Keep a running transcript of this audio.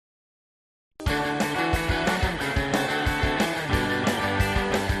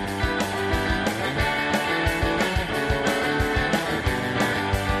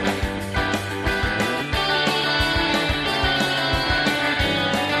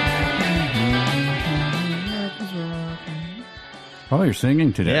Oh, you're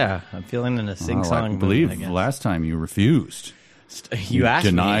singing today. Yeah, I'm feeling in a sing-song I believe mood, I guess. last time you refused. You asked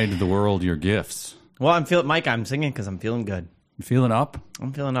denied me. the world your gifts. Well, Mike, I'm singing because I'm feeling good. You feeling up?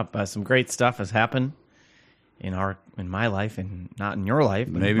 I'm feeling up. Some great stuff has happened in my life, and not in your life,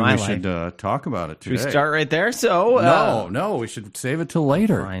 but Maybe in my we life. should talk about it today. Should we start right there? So No, we should save it till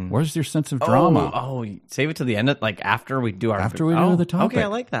later. Fine. Where's your sense of drama? Oh, save it to the end, like after we do our do the topic. Okay, I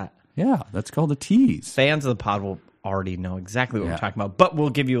like that. Yeah, that's called a tease. Fans of the pod will already know exactly what we're talking about, but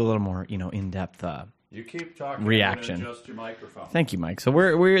we'll give you a little more, in-depth. You keep talking. Reaction. I'm gonna adjust your microphone. Thank you, Mike. So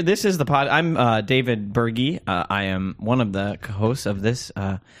we're this is the pod. I'm David Berge. I am one of the co-hosts of this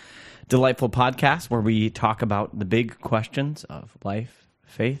delightful podcast where we talk about the big questions of life,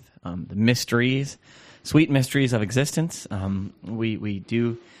 faith, the mysteries, sweet mysteries of existence. We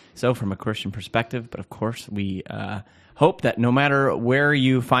do so from a Christian perspective, but of course we hope that no matter where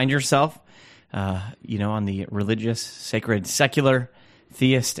you find yourself, on the religious, sacred, secular,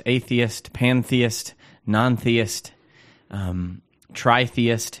 theist, atheist, pantheist, non-theist,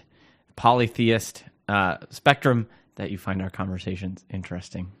 tritheist, polytheist spectrum, that you find our conversations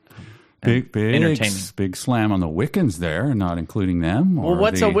interesting. Big entertaining. Big slam on the Wiccans there, not including them. Well,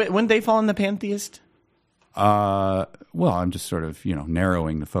 wouldn't they fall in the pantheist? Well, I'm just sort of,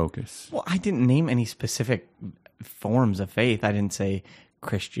 narrowing the focus. Well, I didn't name any specific forms of faith. I didn't say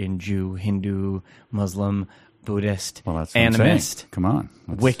Christian, Jew, Hindu, Muslim, Buddhist, Well, that's what I'm animist, saying. Come on.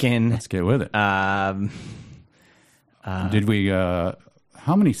 Wiccan. Let's get with it. Did we...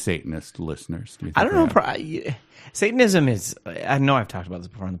 how many Satanist listeners do you think I don't know. we have? Satanism is. I know I've talked about this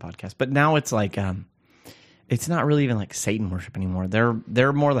before on the podcast, but now it's like it's not really even like Satan worship anymore.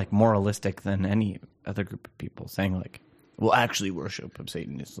 They're more like moralistic than any other group of people, saying like, well, actually, worship of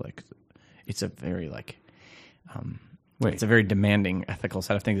Satan is like it's a very like. It's a very demanding ethical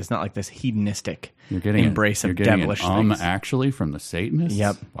set of things. It's not like this hedonistic embrace of devilish things. Actually from the Satanists?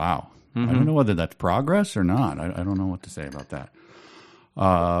 Yep. Wow. I don't know whether that's progress or not. I don't know what to say about that.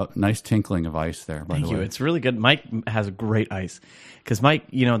 Nice tinkling of ice there, by the way. Thank you. It's really good. Mike has great ice. Because Mike,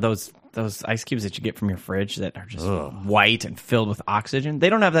 those ice cubes that you get from your fridge that are just white and filled with oxygen, they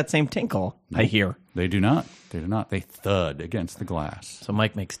don't have that same tinkle, I hear. They do not. They thud against the glass. So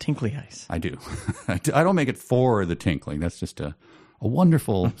Mike makes tinkly ice. I do. I don't make it for the tinkling. That's just a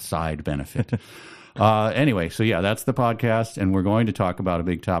wonderful side benefit. Anyway, so yeah, that's the podcast, and we're going to talk about a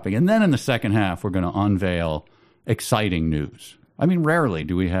big topic. And then in the second half, we're going to unveil exciting news. I mean, rarely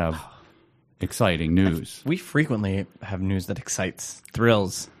do we have exciting news. We frequently have news that excites,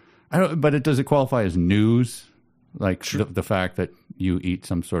 thrills. But does it qualify as news? Like the fact that you eat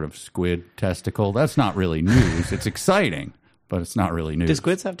some sort of squid testicle? That's not really news. It's exciting, but it's not really news. Do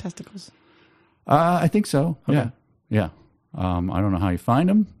squids have testicles? I think so. Okay. Yeah. I don't know how you find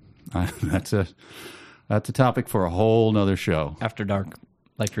them. That's a topic for a whole nother show. After dark,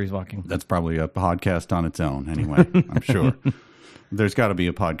 like trees walking. That's probably a podcast on its own anyway, I'm sure. There's got to be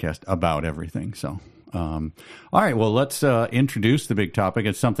a podcast about everything. So, all right, well, let's introduce the big topic.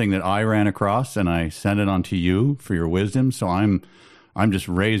 It's something that I ran across, and I sent it on to you for your wisdom. So I'm just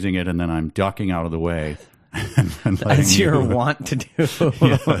raising it, and then I'm ducking out of the way. That's your want to do.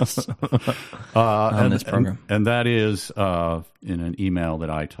 Yes. On this program. And that is in an email that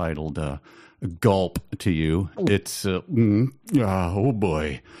I titled Gulp to You. It's, oh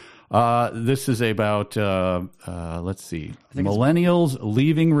boy. This is about, let's see, millennials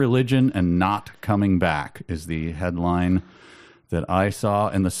leaving religion and not coming back is the headline that I saw.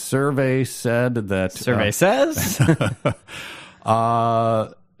 And the survey said that... Survey says?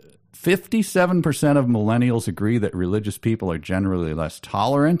 57% of millennials agree that religious people are generally less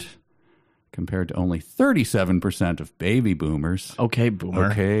tolerant, compared to only 37% of baby boomers. Okay,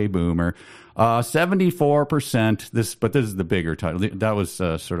 boomer. 74%, but this is the bigger title. That was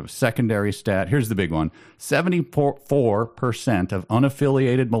sort of a secondary stat. Here's the big one. 74% of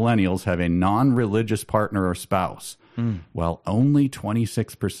unaffiliated millennials have a non-religious partner or spouse, while only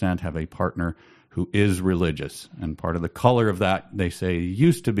 26% have a partner who is religious. And part of the color of that, they say,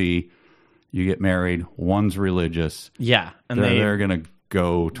 used to be you get married, one's religious. Yeah. And they're going to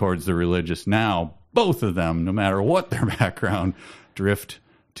go towards the religious. Now, both of them, no matter what their background, drift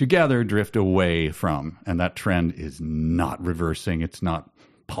away from. And that trend is not reversing. It's not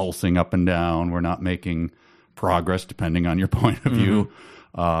pulsing up and down. We're not making progress, depending on your point of view.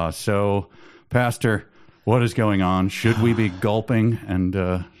 So, Pastor, what is going on? Should we be gulping,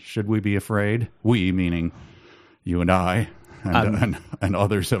 and should we be afraid? We, meaning you and I, and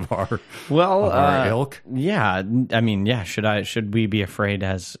others of our ilk. Yeah, I mean, yeah. Should we be afraid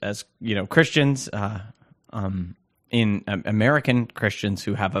as Christians, in American Christians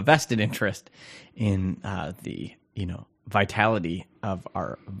who have a vested interest in the vitality of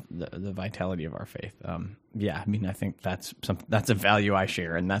the vitality of our faith. I mean, I think that's a value I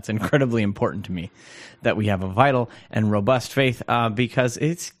share, and that's incredibly important to me, that we have a vital and robust faith, because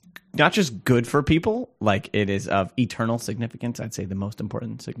it's not just good for people, like it is of eternal significance. I'd say the most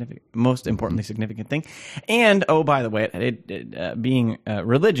importantly significant thing. And by the way, being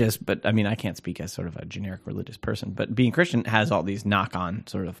religious, but I mean, I can't speak as sort of a generic religious person, but being Christian has all these knock-on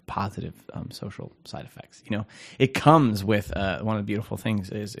sort of positive social side effects. You know, it comes with one of the beautiful things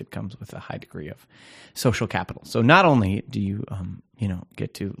is it comes with a high degree of social capital. So not only do you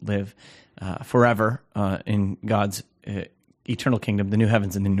get to live forever in God's eternal kingdom, the new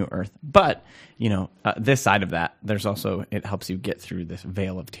heavens and the new earth, but this side of that, there's also, it helps you get through this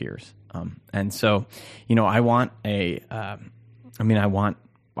veil of tears. And so, I want I want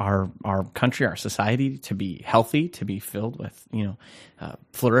our country, our society to be healthy, to be filled with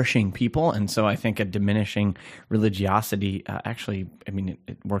flourishing people. And so I think a diminishing religiosity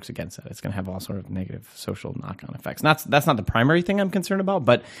it works against that. It's going to have all sort of negative social knock-on effects. And that's not the primary thing I'm concerned about,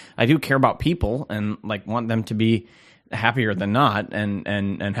 but I do care about people and want them to be happier than not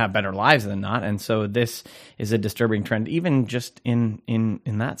and have better lives than not. And so this is a disturbing trend, even just in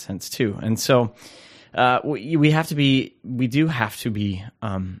that sense too. And so we do have to be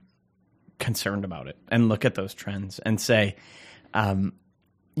concerned about it and look at those trends and say,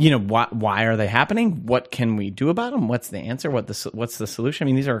 why are they happening? What can we do about them? What's the answer? What's the solution?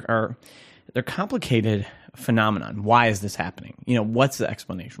 I mean, these they're complicated phenomenon. Why is this happening? What's the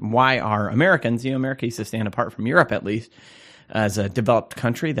explanation? Why are Americans, America used to stand apart from Europe, at least, as a developed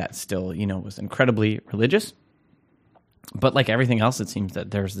country that still, was incredibly religious. But like everything else, it seems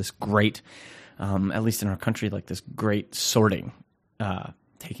that there's this great, at least in our country, like this great sorting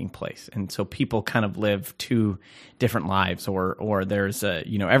taking place. And so people kind of live two different lives, or there's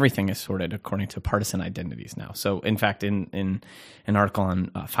everything is sorted according to partisan identities now. So in fact, in an article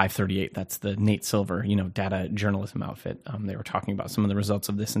on 538, that's the Nate Silver, data journalism outfit, they were talking about some of the results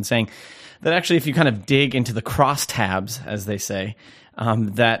of this and saying that actually if you kind of dig into the crosstabs, as they say,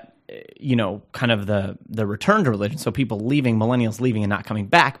 that kind of the return to religion, so people leaving, millennials leaving and not coming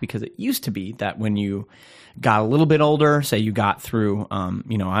back, because it used to be that when you got a little bit older, say you got through, I'm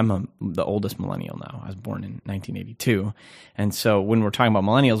the oldest millennial now. I was born in 1982. And so when we're talking about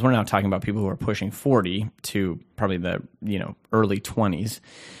millennials, we're now talking about people who are pushing 40 to probably the, early 20s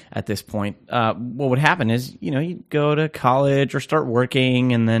at this point. What would happen is, you'd go to college or start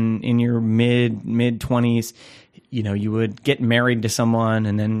working, and then in your mid 20s, you would get married to someone,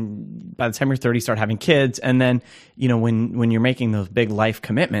 and then by the time you're 30, start having kids. And then, when you're making those big life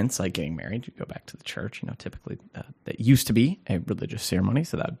commitments, like getting married, you go back to the church. Typically that used to be a religious ceremony,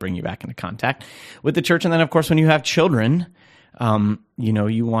 so that would bring you back into contact with the church. And then, of course, when you have children,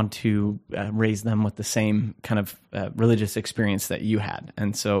 you want to raise them with the same kind of religious experience that you had.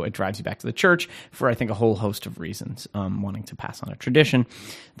 And so it drives you back to the church for, I think, a whole host of reasons, wanting to pass on a tradition,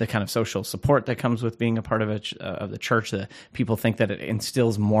 the kind of social support that comes with being a part of the church. The people think that it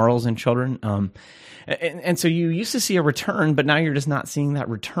instills morals in children. And so you used to see a return, but now you're just not seeing that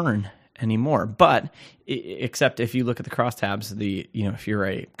return anymore. But except if you look at the crosstabs, if you're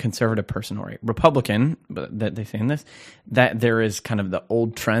a conservative person or a Republican, but that they say in this, that there is kind of the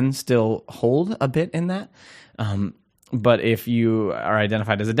old trends still hold a bit in that. But if you are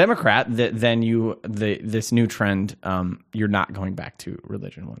identified as a Democrat, then this new trend, you're not going back to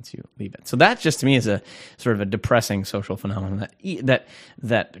religion once you leave it. So that just to me is a sort of a depressing social phenomenon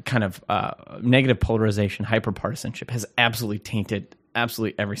that kind of negative polarization, hyperpartisanship has absolutely tainted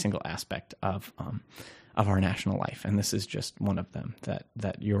absolutely every single aspect of our national life, and this is just one of them.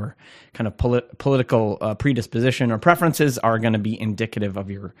 That your kind of political predisposition or preferences are going to be indicative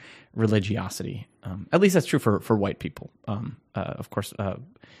of your religiosity. At least that's true for white people. Of course,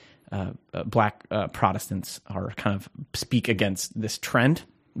 black Protestants are kind of speak against this trend,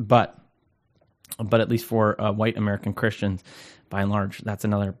 but at least for white American Christians, by and large, that's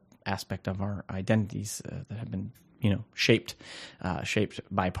another aspect of our identities that have been shaped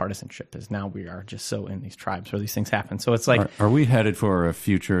by partisanship, is now we are just so in these tribes where these things happen. So it's like, are we headed for a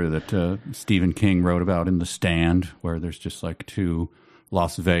future that Stephen King wrote about in The Stand, where there's just like two,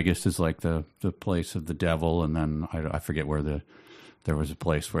 Las Vegas is like the place of the devil, and then I forget where there was a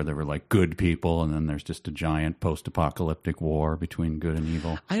place where there were like good people, and then there's just a giant post-apocalyptic war between good and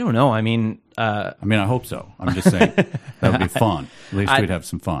evil. I don't know. I mean, I hope so. I'm just saying that would be fun. At least we'd have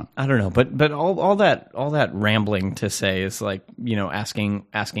some fun. I don't know, but all that rambling to say is like,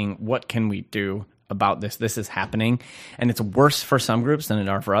 asking what can we do about this. This is happening, and it's worse for some groups than it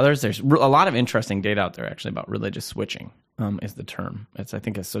are for others. There's a lot of interesting data out there actually about religious switching. Is the term? It's I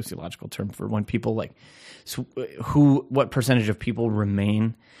think a sociological term for when people like what percentage of people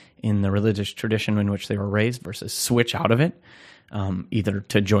remain in the religious tradition in which they were raised versus switch out of it, either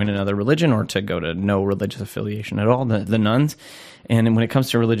to join another religion or to go to no religious affiliation at all. The nuns, and when it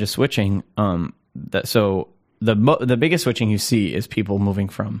comes to religious switching, the biggest switching you see is people moving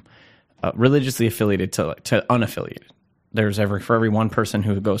from religiously affiliated to unaffiliated. There's for every one person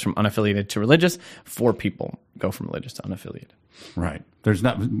who goes from unaffiliated to religious, 4 people go from religious to unaffiliated. Right. There's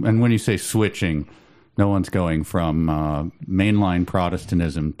not, and when you say switching, no one's going from mainline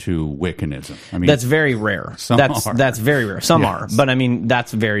Protestantism to Wiccanism. I mean, that's very rare. That's very rare. Some are, but I mean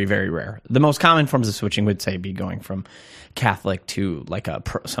that's very, very rare. The most common forms of switching would say be going from Catholic to like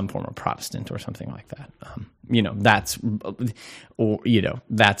some form of Protestant or something like that.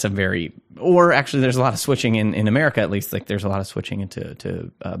 That's a very, or actually there's a lot of switching in America, at least. Like there's a lot of switching into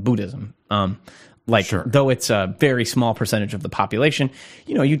Buddhism. Sure. Though it's a very small percentage of the population,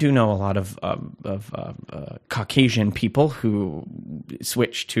 you do know a lot of Caucasian people who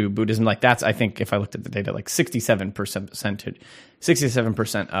switch to Buddhism. Like that's, I think, if I looked at the data, like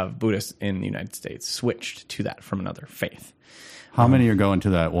 67% of Buddhists in the United States switched to that from another faith. How many are going to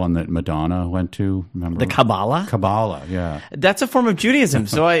that one that Madonna went to? Remember the Kabbalah? Kabbalah, yeah. That's a form of Judaism.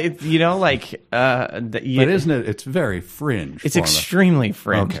 So but isn't it? It's very fringe. It's extremely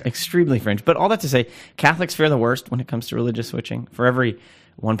fringe. Okay. Extremely fringe. But all that to say, Catholics fare the worst when it comes to religious switching. For every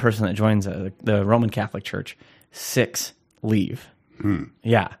one person that joins the Roman Catholic Church, 6 leave.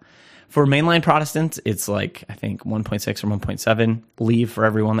 Yeah. For mainline Protestants, it's like, I think, 1.6 or 1.7 leave for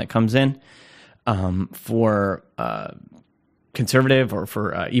everyone that comes in. For conservative or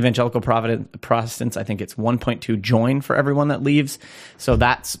for evangelical Protestants, I think it's 1.2 join for everyone that leaves. So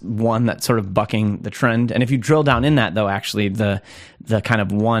that's one that's sort of bucking the trend. And if you drill down in that, though, actually the kind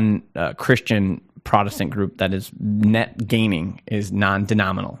of one Christian Protestant group that is net gaining is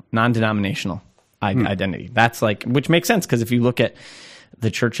non-denominational identity. That's like, which makes sense because if you look at the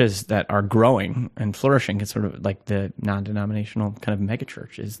churches that are growing and flourishing, it's sort of like the non-denominational kind of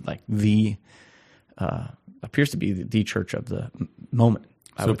megachurch is like appears to be the church of the moment.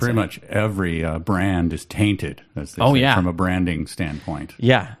 So pretty much every brand is tainted, as they say, from a branding standpoint.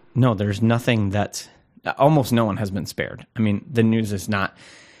 Yeah. No, there's nothing that almost no one has been spared. I mean, the news is not.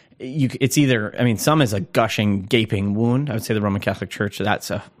 It's either. I mean, some is a gushing, gaping wound. I would say the Roman Catholic Church.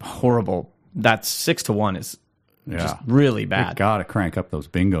 That's a horrible. That's 6-1 is. Just really bad. You gotta crank up those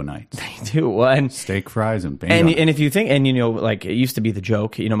bingo nights. They do. Well, and steak fries and bingo. And if you think, like it used to be the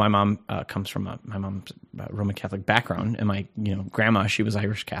joke. My mom comes from my mom's Roman Catholic background, and my grandma, she was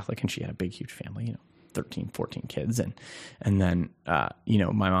Irish Catholic, and she had a big, huge family. 13, 14 kids, and then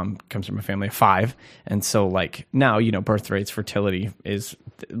my mom comes from a family of 5, and so like now birth rates, fertility is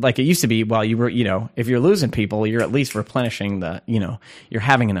like it used to be. While you were if you're losing people, you're at least replenishing you're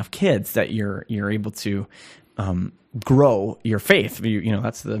having enough kids that you're able to grow your faith.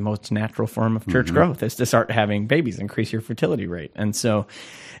 That's the most natural form of church growth is to start having babies, increase your fertility rate. And so,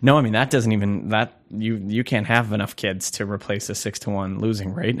 no, I mean, that doesn't even, that you can't have enough kids to replace a 6-1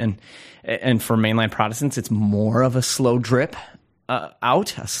 losing rate. And for mainline Protestants, it's more of a slow drip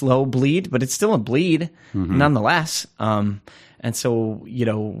out, a slow bleed, but it's still a bleed nonetheless. And so,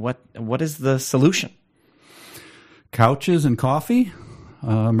 what is the solution? Couches and coffee?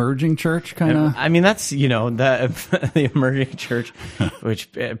 Emerging church kind of. I mean, that's the emerging church, which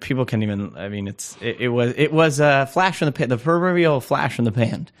people can even. I mean, it was a flash from the pan, the proverbial flash from the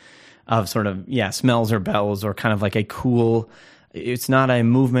pan of sort of smells or bells or kind of like a cool. It's not a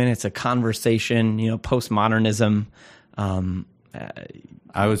movement; it's a conversation. Postmodernism.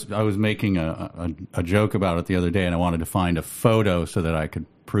 I was making a joke about it the other day, and I wanted to find a photo so that I could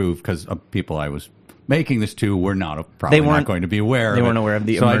prove because people I was making this to were probably not going to be aware. They weren't aware of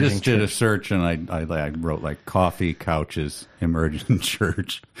the so emerging I just did a search and I wrote like coffee, couches, emerging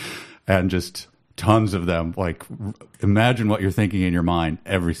church, and just tons of them. Like imagine what you're thinking in your mind.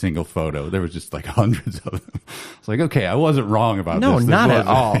 Every single photo. There was just like hundreds of them. It's like okay, I wasn't wrong about this. No, not at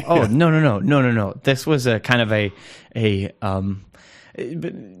all. Oh no. This was a kind of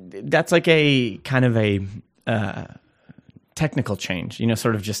that's like a kind of a technical change.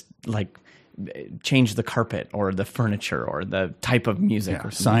 Sort of just like. Change the carpet or the furniture or the type of music or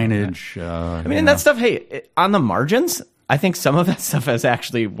signage. Like that. And that stuff, hey, on the margins, I think some of that stuff has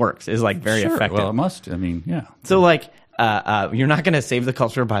actually works, is like very effective. Well, it must. I mean, yeah. So like, you're not going to save the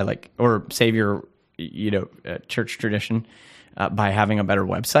culture by or save your, church tradition by having a better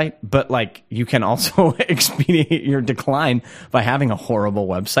website, but like you can also expedite your decline by having a horrible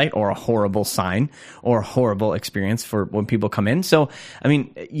website or a horrible sign or a horrible experience for when people come in. So, I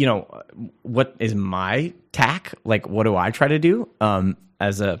mean, what is my tack? Like, what do I try to do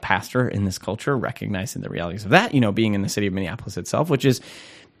as a pastor in this culture, recognizing the realities of that, being in the city of Minneapolis itself, which is,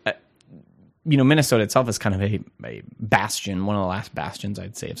 Minnesota itself is kind of a bastion, one of the last bastions,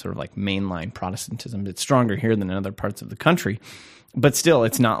 I'd say, of sort of like mainline Protestantism. It's stronger here than in other parts of the country, but still,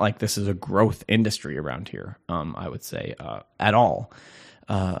 it's not like this is a growth industry around here, I would say, at all.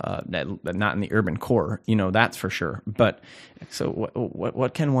 Not in the urban core, that's for sure. But so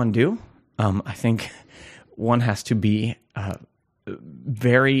what can one do? I think one has to be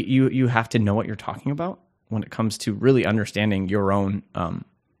you have to know what you're talking about when it comes to really understanding your own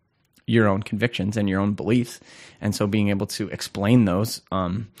convictions and your own beliefs. And so being able to explain those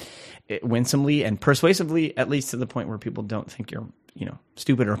winsomely and persuasively, at least to the point where people don't think you're,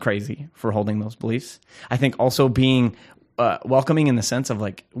 stupid or crazy for holding those beliefs. I think also being welcoming in the sense of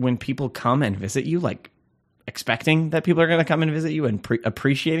like when people come and visit you, like expecting that people are going to come and visit you and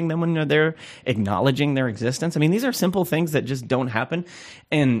appreciating them when they're there, acknowledging their existence. I mean, these are simple things that just don't happen.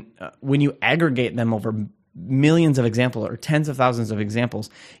 And when you aggregate them over millions of examples or tens of thousands of examples,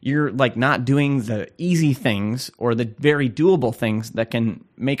 you're like not doing the easy things or the very doable things that can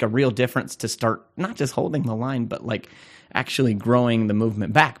make a real difference to start not just holding the line, but like actually growing the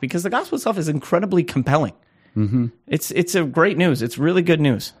movement back, because the gospel itself is incredibly compelling. Mm-hmm. It's a great news. It's really good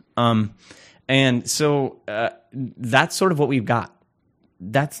news. And so that's sort of what we've got.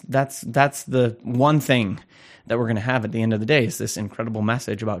 That's the one thing that we're going to have at the end of the day, is this incredible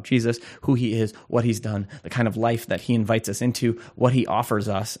message about Jesus, who he is, what he's done, the kind of life that he invites us into, what he offers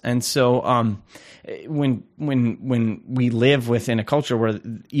us. And so when we live within a culture where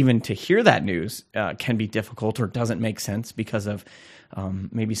even to hear that news can be difficult or doesn't make sense because of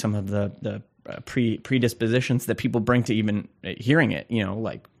maybe some of the predispositions that people bring to even hearing it,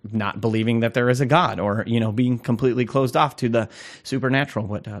 like not believing that there is a God, or, being completely closed off to the supernatural,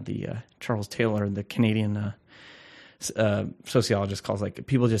 what the Charles Taylor, the Canadian sociologist, calls like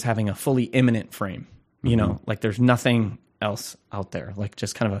people just having a fully immanent frame, like there's nothing else out there, like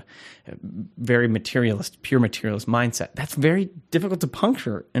just kind of a very pure materialist mindset. That's very difficult to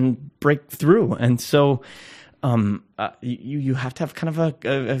puncture and break through. And so you have to have kind of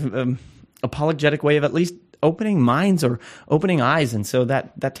a apologetic way of at least opening minds or opening eyes. And so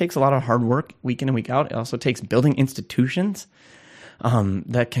that takes a lot of hard work week in and week out. It also takes building institutions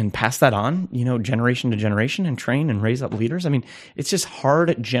that can pass that on, generation to generation, and train and raise up leaders. I mean, it's just hard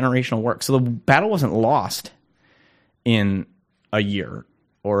generational work. So the battle wasn't lost in a year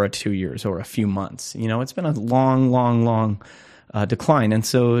or 2 years or a few months. It's been a long decline. And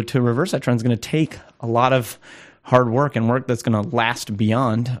so to reverse that trend is going to take a lot of hard work, and work that's going to last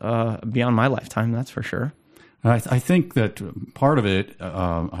beyond my lifetime. That's for sure. I think that part of it,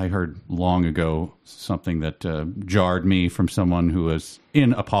 I heard long ago something that jarred me from someone who was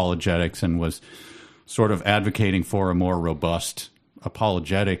in apologetics and was sort of advocating for a more robust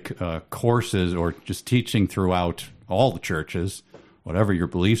apologetic courses, or just teaching throughout all the churches, whatever your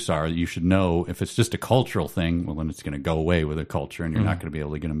beliefs are. You should know if it's just a cultural thing, well, then it's going to go away with a culture and you're not going to be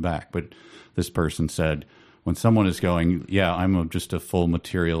able to get them back. But this person said, when someone is going, yeah, I'm just a full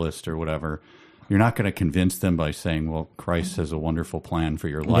materialist or whatever, you're not going to convince them by saying, well, Christ has a wonderful plan for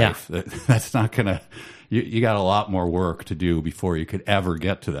your life. Yeah. That's not going to, you got a lot more work to do before you could ever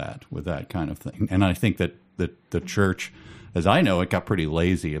get to that with that kind of thing. And I think that the church, as I know it, got pretty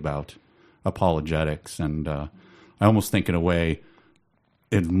lazy about apologetics. And I almost think in a way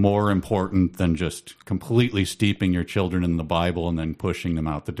it's more important than just completely steeping your children in the Bible and then pushing them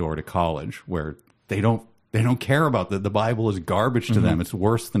out the door to college, where they don't care about that. The Bible is garbage to them. It's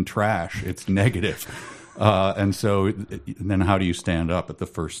worse than trash. It's negative. And so then how do you stand up at the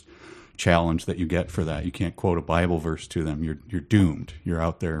first challenge that you get for that? You can't quote a Bible verse to them. You're doomed. You're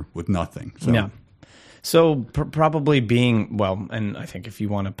out there with nothing. So. Yeah. So probably being, well, and I think if you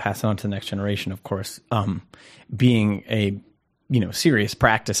want to pass it on to the next generation, of course, being a, serious,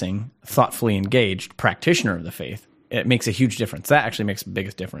 practicing, thoughtfully engaged practitioner of the faith, it makes a huge difference. That actually makes the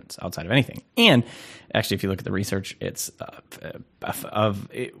biggest difference outside of anything. And actually, if you look at the research, it's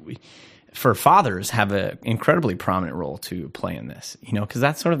for fathers have an incredibly prominent role to play in this, because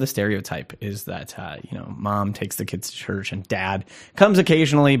that's sort of the stereotype, is that, mom takes the kids to church and dad comes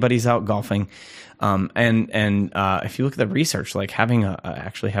occasionally, but he's out golfing. And if you look at the research, like having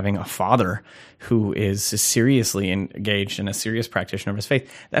a father who is seriously engaged and a serious practitioner of his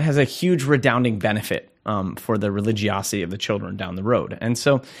faith, that has a huge redounding benefit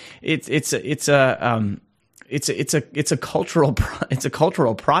it's a cultural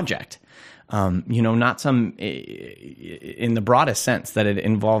project. Not some in the broadest sense that it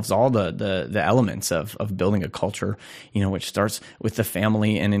involves all the elements of building a culture, which starts with the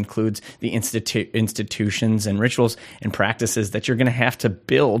family and includes the institutions and rituals and practices that you're going to have to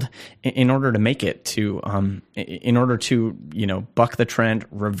build in order to make it in order to, buck the trend,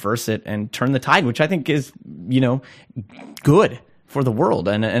 reverse it, and turn the tide, which I think is, good for the world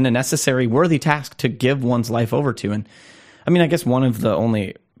and a necessary, worthy task to give one's life over to. And I mean, I guess one of the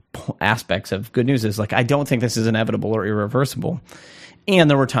only aspects of good news is I don't think this is inevitable or irreversible. And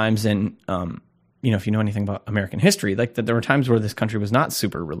there were times in, if you know anything about American history, that there were times where this country was not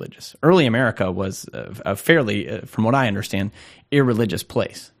super religious. Early America was a fairly, from what I understand, irreligious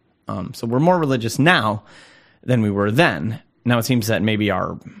place. So we're more religious now than we were then. Now it seems that maybe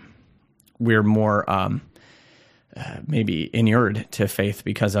we're more maybe inured to faith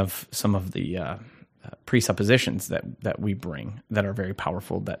because of some of the presuppositions that we bring that are very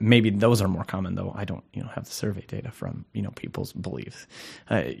powerful, that maybe those are more common, though I don't have the survey data from people's beliefs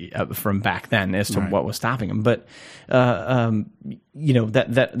from back then as to what was stopping them. But that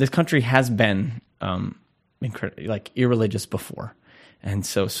this country has been irreligious before, and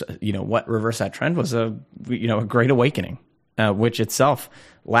so what reversed that trend was a great awakening, which itself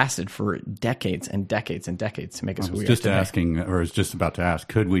lasted for decades and decades and decades to make us who we are today. I was just about to ask,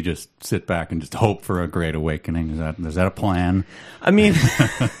 could we just sit back and just hope for a great awakening? Is that a plan? I mean,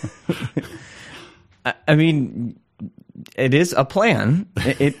 it is a plan.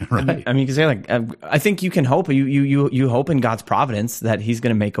 Right. I mean, you can say I think you can hope. You hope in God's providence that He's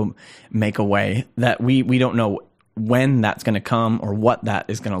going to make a way that we don't know when that's going to come or what that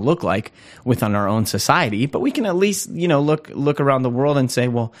is going to look like within our own society, but we can at least look around the world and say,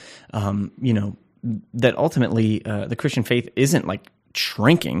 well, that ultimately the Christian faith isn't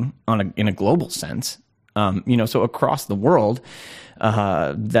shrinking in a global sense. So across the world,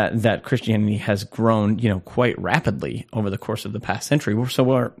 that Christianity has grown, quite rapidly over the course of the past century.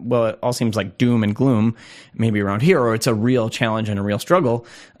 So it all seems like doom and gloom maybe around here, or it's a real challenge and a real struggle.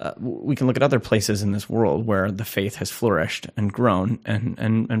 We can look at other places in this world where the faith has flourished and grown,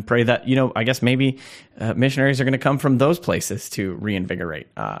 and pray that, I guess maybe missionaries are going to come from those places to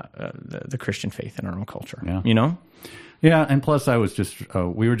reinvigorate the Christian faith in our own culture. Yeah. Yeah, and plus I was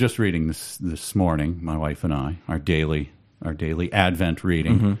we were just reading this morning, my wife and I, our daily Advent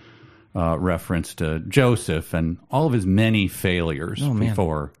reading, reference to Joseph and all of his many failures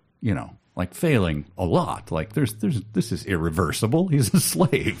before, failing a lot. This is irreversible. He's a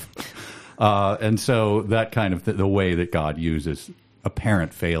slave. And so that kind of the way that God uses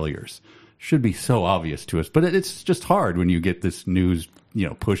apparent failures should be so obvious to us. But it's just hard when you get this news,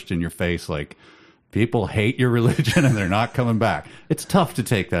 pushed in your face people hate your religion and they're not coming back. It's tough to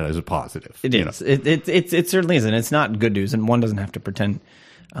take that as a positive. It is. It certainly isn't. It's not good news, and one doesn't have to pretend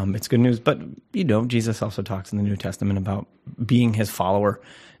it's good news. But, Jesus also talks in the New Testament about being His follower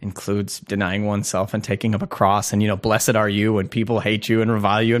includes denying oneself and taking up a cross. And, blessed are you when people hate you and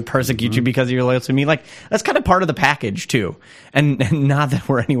revile you and persecute you because you're loyal to me. That's kind of part of the package, too. And not that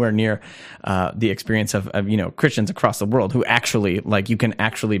we're anywhere near the experience of Christians across the world who actually, you can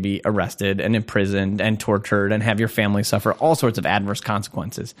actually be arrested and imprisoned and tortured and have your family suffer all sorts of adverse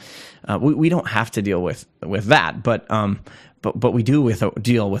consequences. We don't have to deal with that, but we do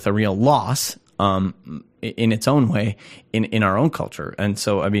deal with a real loss in its own way in our own culture. And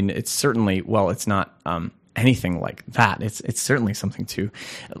so, I mean, it's certainly, it's not anything like that. It's certainly something to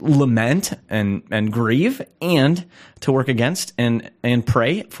lament and grieve and to work against and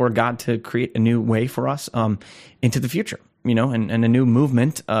pray for God to create a new way for us into the future, and a new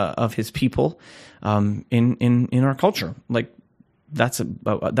movement of His people in our culture. That's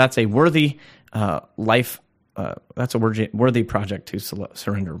a worthy life. That's a worthy project to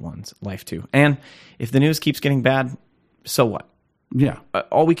surrender one's life to. And if the news keeps getting bad, so what? Yeah.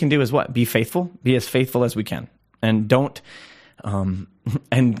 All we can do is what? Be faithful. Be as faithful as we can, and don't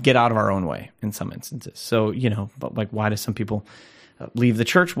and get out of our own way in some instances. So but why do some people leave the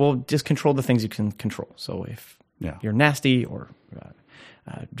church? Well, just control the things you can control. So if you're nasty or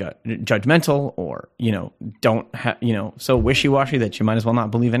judgmental, or don't so wishy-washy that you might as well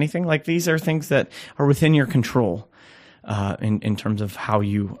not believe anything. These are things that are within your control in terms of how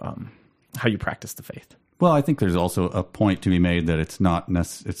you practice the faith. Well, I think there's also a point to be made that it's not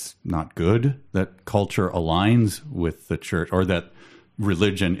good that culture aligns with the church, or that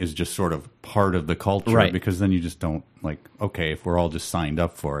religion is just sort of part of the culture, right? Because then you just don't like, okay, if we're all just signed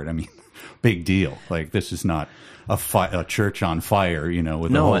up for it, I mean, big deal. Like, this is not a church on fire,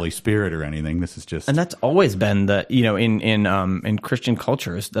 with the Holy Spirit or anything. This is just, and that's always been the, in Christian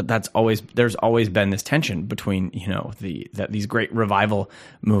cultures, there's always been this tension between, that these great revival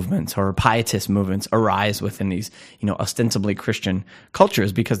movements or pietist movements arise within these, ostensibly Christian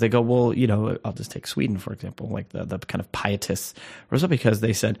cultures, because they go, well, I'll just take Sweden, for example, like the kind of pietists rose up because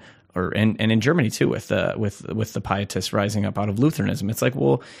they said, and in Germany too, with the pietists rising up out of Lutheranism, it's like,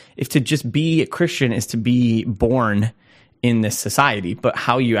 well, if to just be a Christian is to be born in this society, but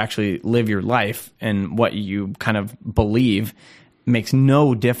how you actually live your life and what you kind of believe makes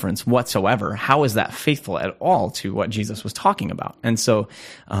no difference whatsoever. How is that faithful at all to what Jesus was talking about? And so,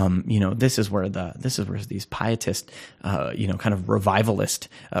 this is where these pietist, kind of revivalist,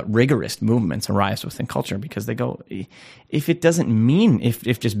 rigorist movements arise within culture, because they go, if it doesn't mean,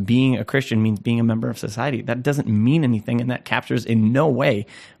 if just being a Christian means being a member of society, that doesn't mean anything, and that captures in no way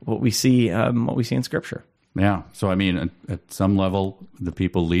what we see in Scripture. Yeah. So, I mean, at some level, the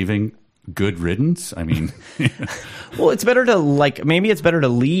people leaving, good riddance. I mean, well, it's better to maybe it's better to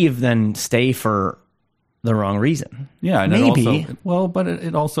leave than stay for the wrong reason. Yeah, and maybe. But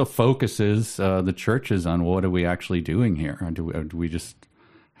it also focuses the churches on what are we actually doing here? Or do we just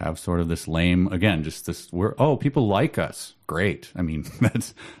have sort of this lame, again, just this, people like us. Great. I mean,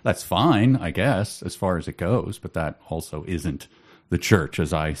 that's fine, I guess, as far as it goes, but that also isn't the church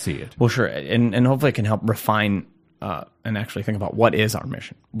as I see it. Well, sure. And hopefully it can help refine and actually think about what is our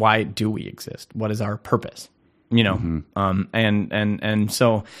mission. Why do we exist? What is our purpose? And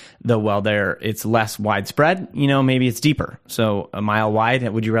so it's less widespread, maybe it's deeper. So a mile wide,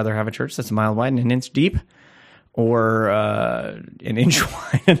 would you rather have a church that's a mile wide and an inch deep, or an inch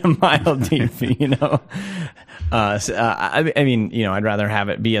wide and a mile deep, I mean, I'd rather have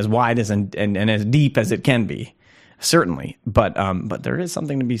it be as wide as and as deep as it can be. Certainly, but there is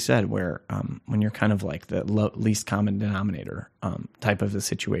something to be said where when you're kind of like the least common denominator type of a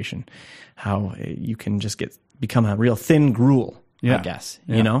situation, how you can just become a real thin gruel, I guess,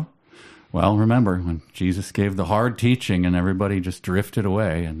 Well, remember when Jesus gave the hard teaching and everybody just drifted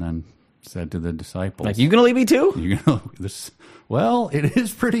away, and then said to the disciples, like, you gonna leave me too? Well, it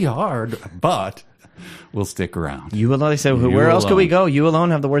is pretty hard, but we'll stick around. You alone. They said, where else could we go? You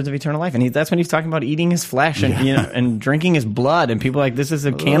alone have the words of eternal life. And that's when he's talking about eating his flesh and and drinking his blood. And people are like, this is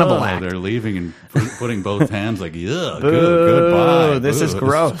a cannibal act. They're leaving and putting both hands like, goodbye. This is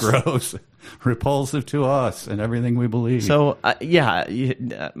gross. This is gross. Repulsive to us and everything we believe. So,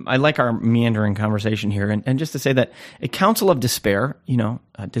 I like our meandering conversation here. And just to say that a counsel of despair,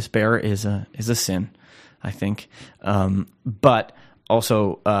 despair is a sin, I think. But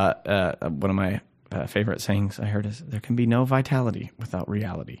also, one of my favorite sayings I heard is, there can be no vitality without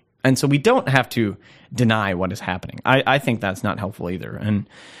reality. And so we don't have to deny what is happening. I think that's not helpful either. And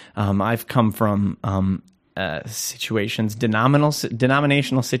I've come from situations,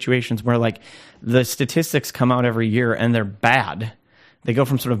 denominational situations where, like, the statistics come out every year and they're bad. They go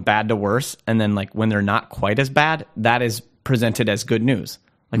from sort of bad to worse. And then, like, when they're not quite as bad, that is presented as good news.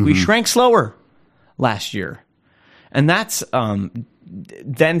 Like, we shrank slower last year. And that's,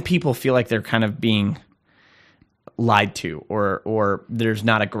 then people feel like they're kind of being lied to, or there's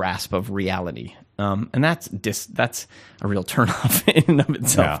not a grasp of reality. And that's a real turnoff in and of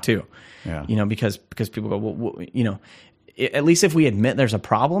itself too. Yeah. Because people go, well, at least if we admit there's a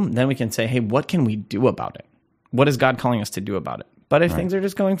problem, then we can say, hey, what can we do about it? What is God calling us to do about it? But if things are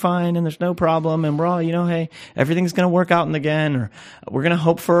just going fine and there's no problem and we're all, hey, everything's going to work out again, or we're going to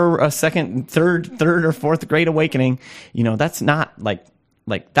hope for a second, third or fourth great awakening, that's not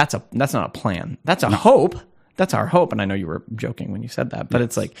that's not a plan. That's a hope. That's our hope. And I know you were joking when you said that, but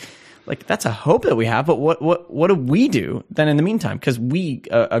it's like that's a hope that we have. But what do we do then in the meantime? Because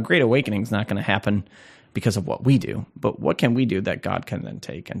a great awakening is not going to happen because of what we do, but what can we do that God can then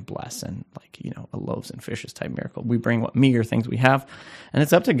take and bless, and a loaves and fishes type miracle? We bring what meager things we have, and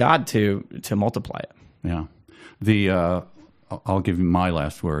it's up to God to multiply it. Yeah. I'll give you my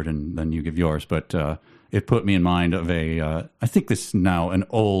last word and then you give yours, but it put me in mind of I think this is now an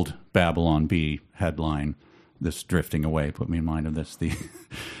old Babylon Bee headline. This drifting away put me in mind of this.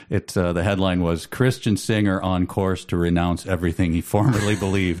 The headline was, Christian singer on course to renounce everything he formerly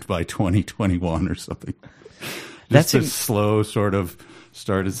believed by 2021 or something. That's a slow sort of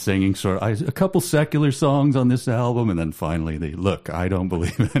started singing a couple secular songs on this album, and then finally look, I don't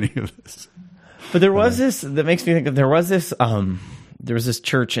believe any of this. But there was this that makes me think of, there was this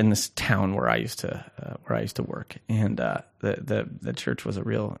church in this town where I used to work, and the church was a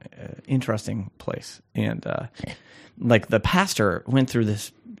real interesting place. And like the pastor went through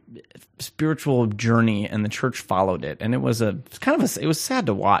this spiritual journey, and the church followed it, and it was it was sad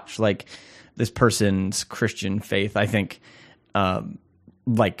to watch, like this person's Christian faith, I think,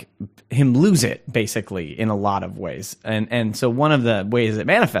 like him lose it basically in a lot of ways. And so one of the ways it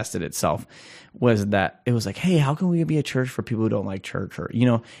manifested itself was that it was like, hey, how can we be a church for people who don't like church? Or,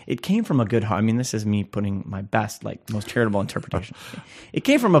 it came from a good heart. I mean, this is me putting my best, like most charitable interpretation. It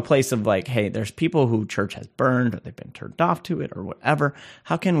came from a place of like, hey, there's people who church has burned, or they've been turned off to it or whatever.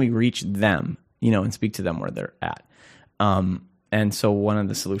 How can we reach them, and speak to them where they're at? And so one of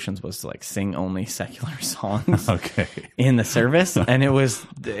the solutions was to like sing only secular songs in the service. And it was,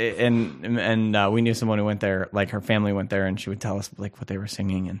 and we knew someone who went there, like her family went there, and she would tell us like what they were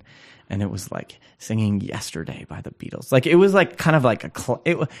singing. And it was like singing Yesterday by the Beatles. Like it was like kind of like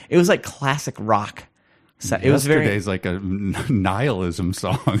it was like classic rock. So it was Yesterday's like a nihilism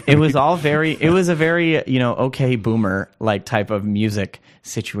song. It was a very, okay boomer like type of music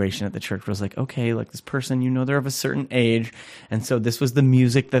situation at the church. It was like, okay, like this person, they're of a certain age. And so this was the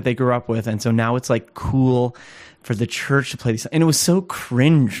music that they grew up with. And so now it's like cool for the church to play these. And it was so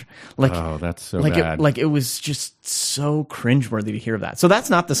cringe. Like, oh, that's so bad. It was just so cringeworthy to hear that. So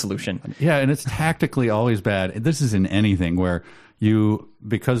that's not the solution. Yeah. And it's tactically always bad. This is in anything where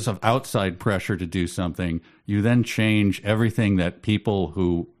because of outside pressure to do something, you then change everything that people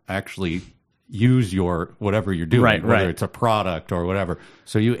who actually use your whatever you're doing, whether it's a product or whatever.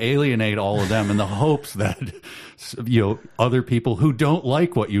 So you alienate all of them in the hopes that other people who don't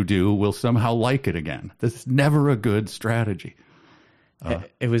like what you do will somehow like it again. This is never a good strategy.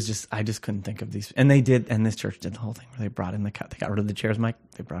 It was just, I just couldn't think of these. And they did, and this church did the whole thing where they brought in they got rid of the chairs, Mike.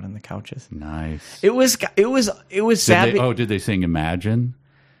 They brought in the couches. Nice. It was sad. Did they sing Imagine?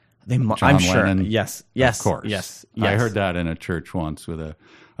 I'm sure. Lennon? Yes. Of course. Yes. I heard that in a church once with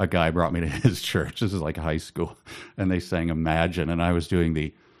a guy brought me to his church. This is like high school. And they sang Imagine. And I was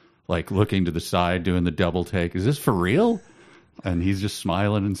doing looking to the side, doing the double take. Is this for real? And he's just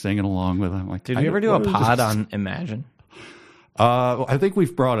smiling and singing along with it. I'm like, did we ever do a pod on Imagine? I think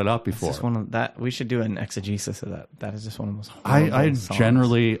we've brought it up before. Just one of that. We should do an exegesis of that. That is just one of the most I songs.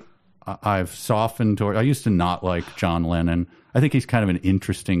 Generally, I've softened toward. I used to not like John Lennon. I think he's kind of an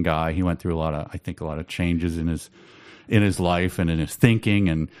interesting guy. He went through a lot of changes in his life and in his thinking.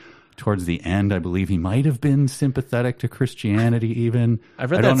 And towards the end, I believe he might have been sympathetic to Christianity. Even I've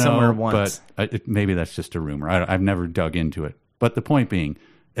read that somewhere once, but maybe that's just a rumor. I've never dug into it. But the point being,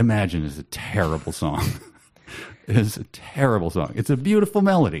 Imagine is a terrible song. It is a terrible song. It's a beautiful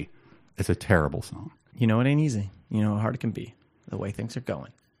melody. It's a terrible song. It ain't easy. How hard it can be. The way things are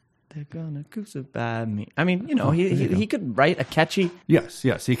going. They're gonna crucify me. I mean, he could write a catchy. Yes,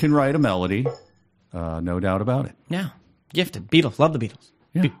 he can write a melody. No doubt about it. Yeah, gifted. Beatles, love the Beatles.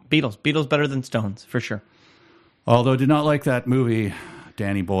 Yeah. Beatles better than Stones for sure. Although, did not like that movie,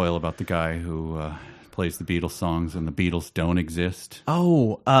 Danny Boyle, about the guy who plays the Beatles songs and the Beatles don't exist.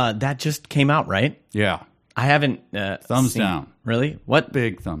 Oh, that just came out, right? Yeah. I haven't thumbs down. Really? What?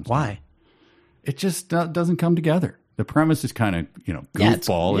 Big thumbs Why? down. It just doesn't come together. The premise is kind of,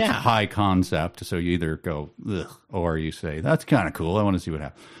 goofball. It's a high concept. So you either go, ugh, or you say, that's kind of cool. I want to see what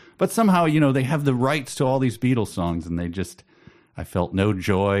happens. But somehow, they have the rights to all these Beatles songs, and I felt no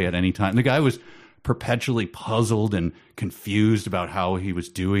joy at any time. The guy was perpetually puzzled and confused about how he was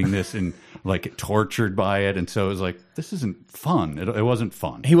doing this and tortured by it. And so it was like, this isn't fun. It wasn't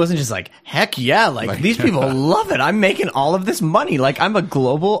fun. He wasn't just like, heck yeah, these people love it. I'm making all of this money. I'm a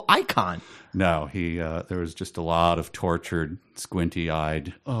global icon. No, there was just a lot of tortured,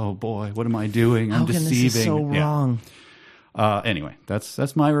 squinty-eyed, oh boy, what am I doing? I'm deceiving. This is so wrong. Anyway,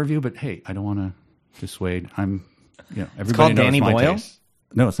 that's my review, but hey, I don't want to dissuade. Everybody it's called knows Danny my Boyle? taste.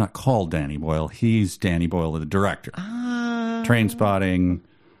 No, it's not called Danny Boyle. He's Danny Boyle, the director. Trainspotting,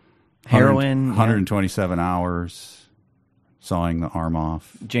 Heroin, 127 hours, sawing the arm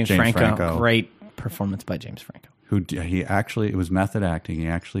off. James Franco. Great performance by James Franco. It was method acting. He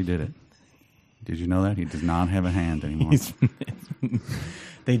actually did it. Did you know that? He does not have a hand anymore.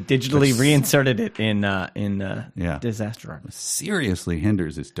 They digitally reinserted it in Disaster Artist. Seriously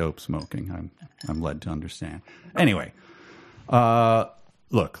hinders his dope smoking. I'm led to understand. Anyway,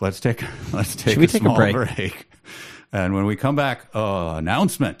 look, let's take a small break. And when we come back,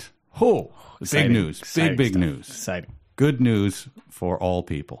 announcement. Big news. Big news. Exciting. Good news for all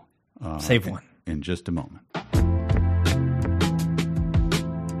people. Save one. In just a moment.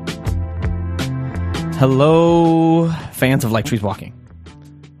 Hello, fans of Like Trees Walking.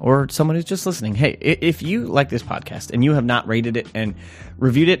 or someone who's just listening, hey, if you like this podcast and you have not rated it and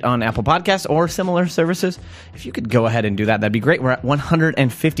reviewed it on Apple Podcasts or similar services, if you could go ahead and do that, that'd be great. We're at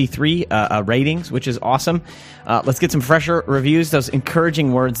 153 ratings, which is awesome. Let's get some fresher reviews. Those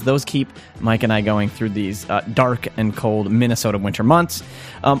encouraging words, those keep Mike and I going through these dark and cold Minnesota winter months.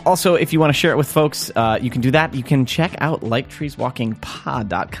 Also, if you want to share it with folks, you can do that. You can check out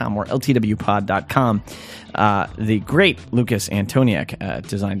LikeTreesWalkingPod.com or LTWPod.com. The great Lucas Antoniak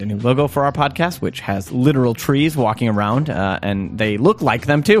designed a new logo for our podcast, which has literal trees walking around, and they look like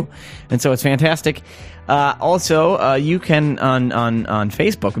them too. And so it's fantastic. Also, you can on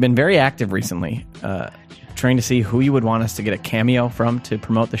Facebook. We've been very active recently, trying to see who you would want us to get a cameo from to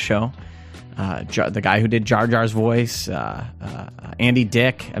promote the show. The guy who did Jar Jar's voice, Andy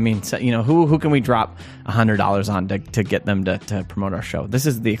Dick. I mean, so, who can we drop $100 on to get them to promote our show? This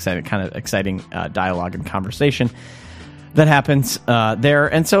is the exciting dialogue and conversation that happens there.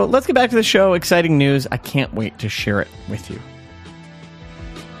 And so let's get back to the show. Exciting news. I can't wait to share it with you.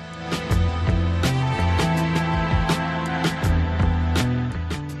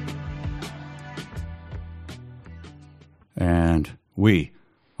 And we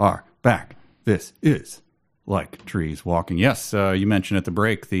are back. This is Like Trees Walking. Yes, you mentioned at the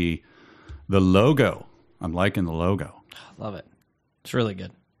break the logo. I'm liking the logo. Love it. It's really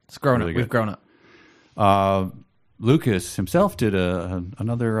good. It's grown really up. Good. We've grown up. Lucas himself did a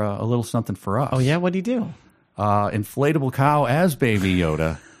little something for us. Oh, yeah? What'd he do? Inflatable cow as Baby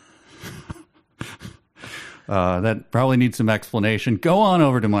Yoda. That probably needs some explanation. Go on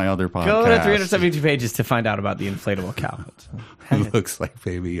over to my other podcast. Go to 372 pages to find out about the inflatable cow. It looks like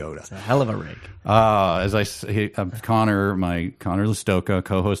Baby Yoda. It's a hell of a rig. As I say, Connor Listoka,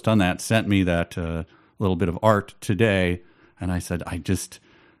 co-host on that, sent me that little bit of art today, and I said, I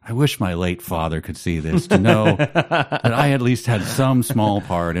wish my late father could see this to know that I at least had some small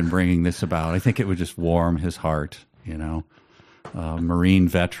part in bringing this about. I think it would just warm his heart, Marine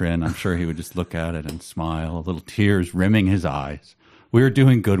veteran. I'm sure he would just look at it and smile, a little tears rimming his eyes. We're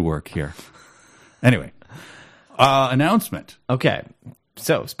doing good work here. Anyway, announcement. Okay,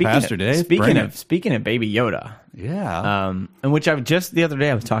 so speaking of Baby Yoda, yeah, and which the other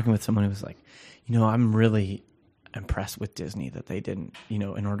day I was talking with someone who was like, I'm really impressed with Disney that they didn't,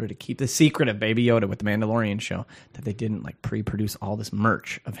 in order to keep the secret of Baby Yoda with the Mandalorian show, that they didn't pre-produce all this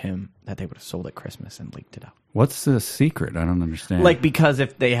merch of him that they would have sold at Christmas and leaked it out. What's the secret? I don't understand. Because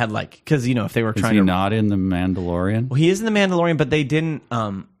if they had if they were trying to not in the Mandalorian? Well, he is in the Mandalorian, but they didn't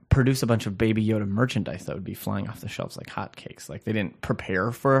produce a bunch of Baby Yoda merchandise that would be flying off the shelves like hotcakes. They didn't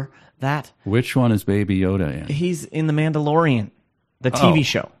prepare for that. Which one is Baby Yoda in? He's in the Mandalorian, the TV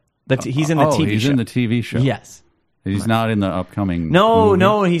show. He's in the TV show. He's in the TV show. Yes. He's not in the upcoming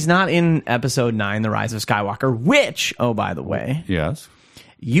No, he's not in Episode 9, The Rise of Skywalker, which, oh, by the way, yes,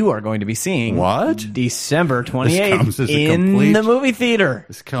 you are going to be seeing December 28th in the movie theater.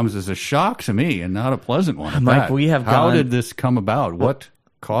 This comes as a shock to me and not a pleasant one. Mike, How did this come about? What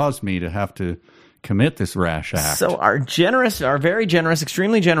caused me to have to commit this rash act? So our very generous,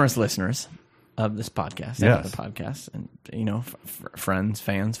 extremely generous listeners of this podcast and other podcasts, and friends,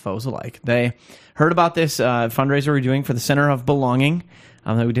 fans, foes alike, they heard about this fundraiser we're doing for the Center of Belonging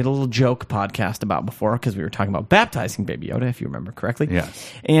that we did a little joke podcast about before, because we were talking about baptizing Baby Yoda, if you remember correctly.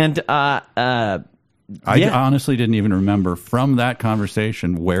 Yes. And I honestly didn't even remember from that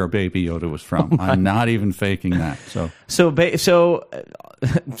conversation where Baby Yoda was from. I'm not even faking that. So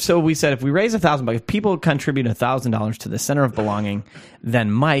we said if we raise $1,000, if people contribute $1,000 to the Center of Belonging, then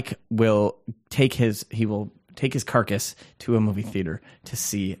Mike will take his carcass to a movie theater to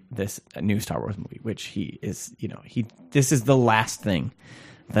see this new Star Wars movie, which this is the last thing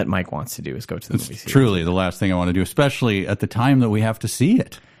that Mike wants to do, is go to the movie theater. Truly the last thing I want to do, especially at the time that we have to see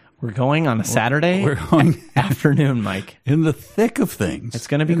it. We're going on a Saturday afternoon, Mike. In the thick of things. It's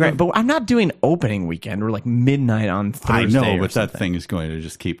going to be great. But I'm not doing opening weekend. We're midnight on Thursday. I know, but that thing is going to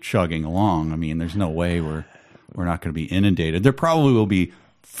just keep chugging along. I mean, there's no way we're not going to be inundated. There probably will be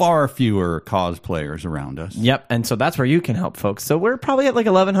far fewer cosplayers around us. Yep, and so that's where you can help, folks. So we're probably at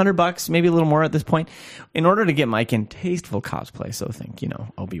 $1,100, maybe a little more at this point, in order to get Mike in tasteful cosplay. So think,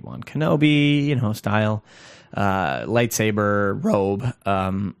 Obi-Wan Kenobi, style, lightsaber, robe,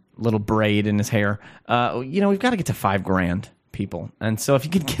 little braid in his hair. We've got to get to $5,000 people. And so if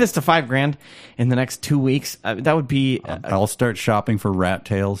you could get us to $5,000 in the next 2 weeks, that would be I'll start shopping for rat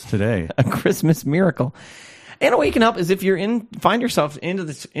tails today. A Christmas miracle. And a way you can help is if find yourself in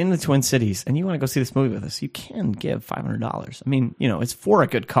the Twin Cities and you want to go see this movie with us, you can give $500. I mean, it's for a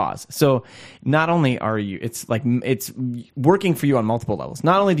good cause. So not only are you, it's working for you on multiple levels.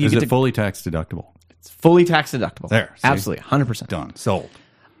 Not only do you get fully tax deductible? It's fully tax deductible. There, absolutely, 100% done, sold.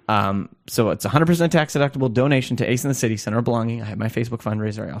 So it's 100% tax deductible donation to Ace in the City, Center of Belonging. I have my Facebook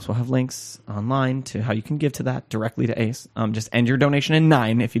fundraiser. I also have links online to how you can give to that directly to Ace. Just end your donation in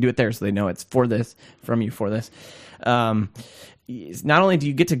 9 if you do it there, so they know it's for this, from you for this. Not only do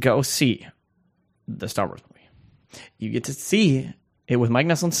you get to go see the Star Wars movie, you get to see it with Mike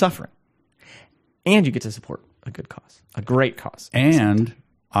Nesslin suffering, and you get to support a good cause, a great cause. And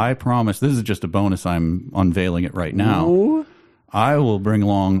I promise, this is just a bonus. I'm unveiling it right now. Ooh. I will bring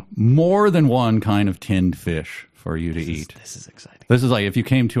along more than one kind of tinned fish for you to eat. This is exciting. This is like if you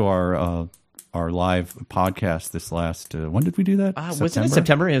came to our live podcast this last. When did we do that? Was it in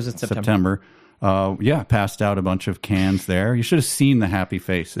September? It was in September. Yeah, passed out a bunch of cans there. You should have seen the happy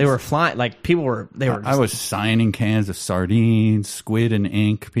faces. They were flying, like people were. They were. I was signing cans of sardines, squid, and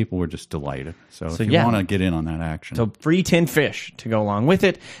ink. People were just delighted. So if you want to get in on that action, so free tinned fish to go along with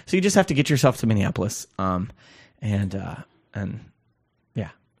it. So you just have to get yourself to Minneapolis, and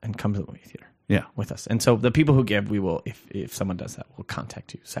come to the movie theater. Yeah, with us. And so the people who give, we will, if someone does that, we'll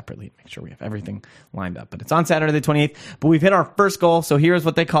contact you separately and make sure we have everything lined up. But it's on Saturday the 28th. But we've hit our first goal. So here's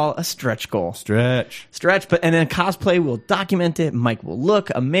what they call a stretch goal. Stretch. And then cosplay, we'll document it. Mike will look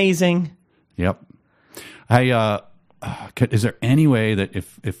amazing. Yep. Is there any way that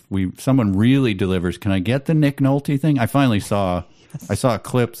if someone really delivers, can I get the Nick Nolte thing? I finally saw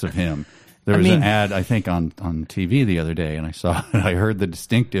clips of him. There was an ad, I think, on TV the other day, and I heard the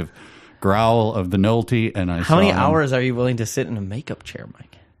distinctive growl of the Nolte, and How many hours are you willing to sit in a makeup chair,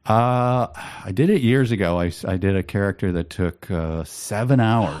 Mike? I did it years ago. I did a character that took 7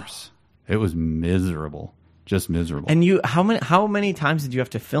 hours. It was miserable, just miserable. And how many times did you have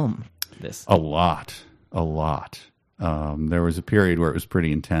to film this? A lot. There was a period where it was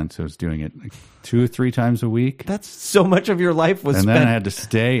pretty intense. I was doing it like 2 or 3 times a week. That's so much of your life was and spent. Then I had to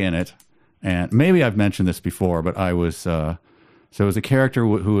stay in it. And maybe I've mentioned this before, but I was so it was a character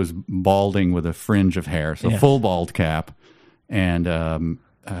who was balding with a fringe of hair, so full bald cap, and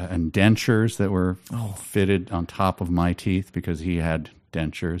dentures that were fitted on top of my teeth because he had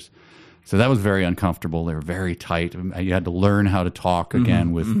dentures. So that was very uncomfortable. They were very tight. You had to learn how to talk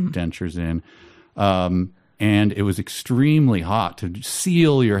again with dentures in. And it was extremely hot to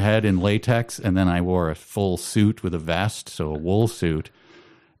seal your head in latex. And then I wore a full suit with a vest, so a wool suit.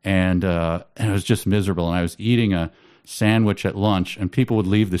 And it was just miserable. And I was eating a sandwich at lunch, and people would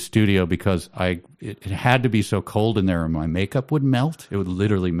leave the studio because it had to be so cold in there, and my makeup would melt. It would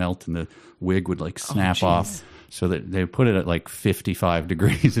literally melt, and the wig would like snap off. So that they put it at like 55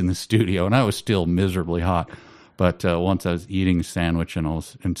 degrees in the studio, and I was still miserably hot. But once I was eating a sandwich,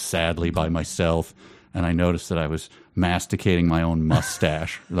 and sadly by myself, and I noticed that I was masticating my own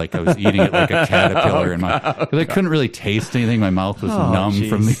mustache, like I was eating it like a caterpillar because I couldn't really taste anything. My mouth was numb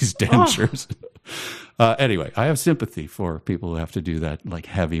from these dentures. Anyway, I have sympathy for people who have to do that, like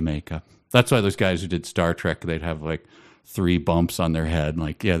heavy makeup. That's why those guys who did Star Trek, they'd have like 3 bumps on their head.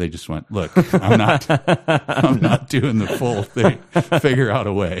 Like, they just went, look, I'm not doing the full thing. Figure out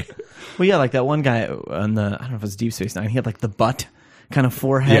a way. Well, yeah, like that one guy on I don't know if it was Deep Space Nine. He had like the butt kind of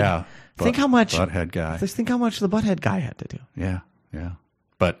forehead. Yeah. Think how much butthead guy. Just think how much the butthead guy had to do. Yeah.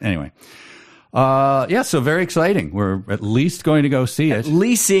 But anyway, so very exciting. We're at least going to go see it. At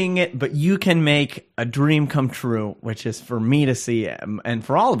least seeing it, but you can make a dream come true, which is for me to see, and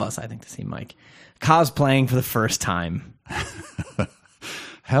for all of us, I think, to see Mike cosplaying for the first time.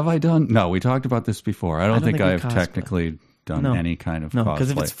 Have I done? No, we talked about this before. I don't think I've technically done any kind of cosplay. Because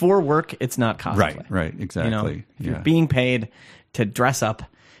if it's for work, it's not cosplay. Right, exactly. If you're being paid to dress up,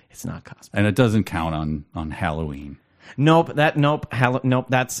 it's not cosplay. And it doesn't count on Halloween. Nope. That's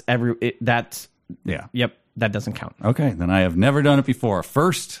Yeah. Yep. That doesn't count. Okay. Then I have never done it before.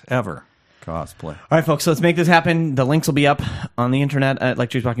 First ever cosplay. All right, folks. So let's make this happen. The links will be up on the internet at Like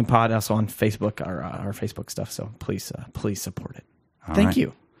Trees Walking Pod, also on Facebook, our Facebook stuff. So please support it. Thank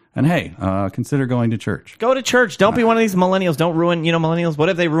you. And hey, consider going to church. Go to church. Don't be one of these millennials. Don't ruin, millennials. What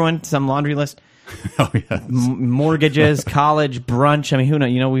if they ruined some laundry list? Oh, yes. Mortgages, college, brunch. I mean, who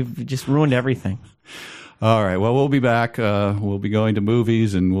knows? We've just ruined everything. All right. Well, we'll be back. We'll be going to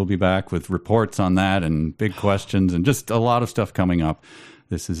movies, and we'll be back with reports on that and big questions and just a lot of stuff coming up.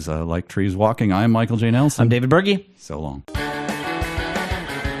 This is Like Trees Walking. I'm Michael J. Nelson. I'm David Berge. So long.